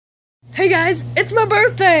Hey guys, it's my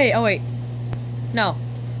birthday! Oh wait, no,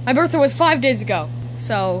 my birthday was 5 days ago,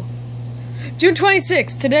 so June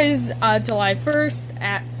 26th. Today's July 1st.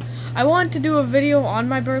 I wanted to do a video on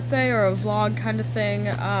my birthday, or a vlog kind of thing,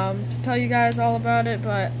 to tell you guys all about it,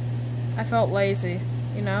 but I felt lazy,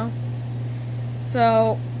 you know?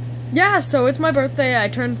 So, yeah, so it's my birthday, I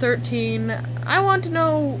turned 13, I want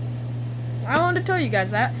to tell you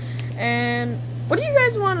guys that, and what do you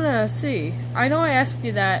guys want to see? I know I asked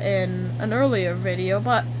you that in an earlier video,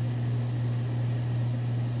 but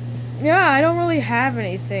yeah, I don't really have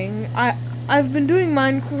anything. I've been doing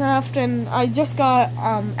Minecraft, and I just got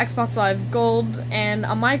Xbox Live Gold and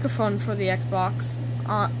a microphone for the Xbox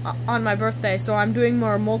on my birthday, so I'm doing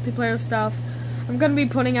more multiplayer stuff. I'm gonna be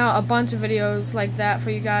putting out a bunch of videos like that for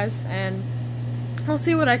you guys, and I'll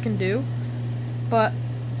see what I can do. But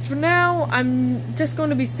for now, I'm just going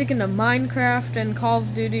to be sticking to Minecraft and Call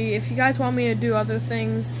of Duty. If you guys want me to do other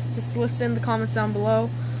things, just list in the comments down below.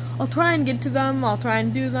 I'll try and get to them, I'll try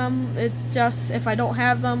and do them. It just, if I don't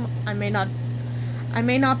have them, I may not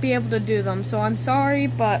be able to do them. So I'm sorry,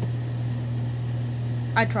 but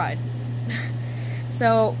I tried.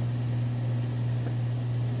 So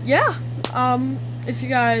yeah, if you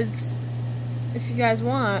guys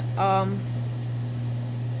want,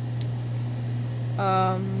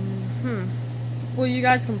 well, you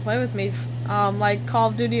guys can play with me, like Call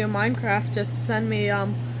of Duty or Minecraft. Just send me a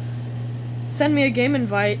game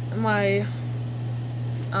invite. My,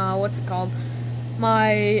 what's it called?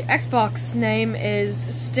 My Xbox name is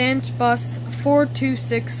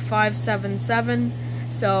StanchBus426577.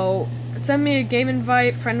 So send me a game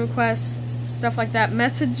invite, friend request, stuff like that.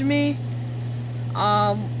 Message me.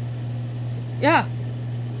 Yeah,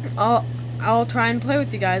 I'll try and play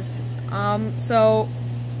with you guys. So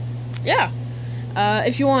yeah,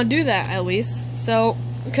 if you want to do that, at least. So,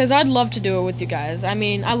 because I'd love to do it with you guys. I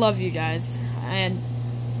mean, I love you guys, and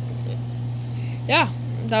yeah,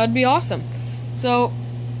 that would be awesome. So,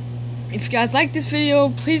 if you guys like this video,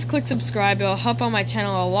 please click subscribe. It'll help on my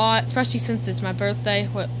channel a lot, especially since it's my birthday.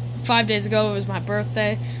 5 days ago it was my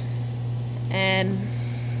birthday, and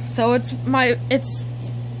so it's my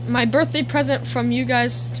birthday present from you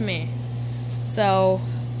guys to me. So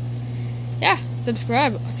yeah,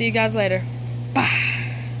 subscribe. I'll see you guys later. Bye.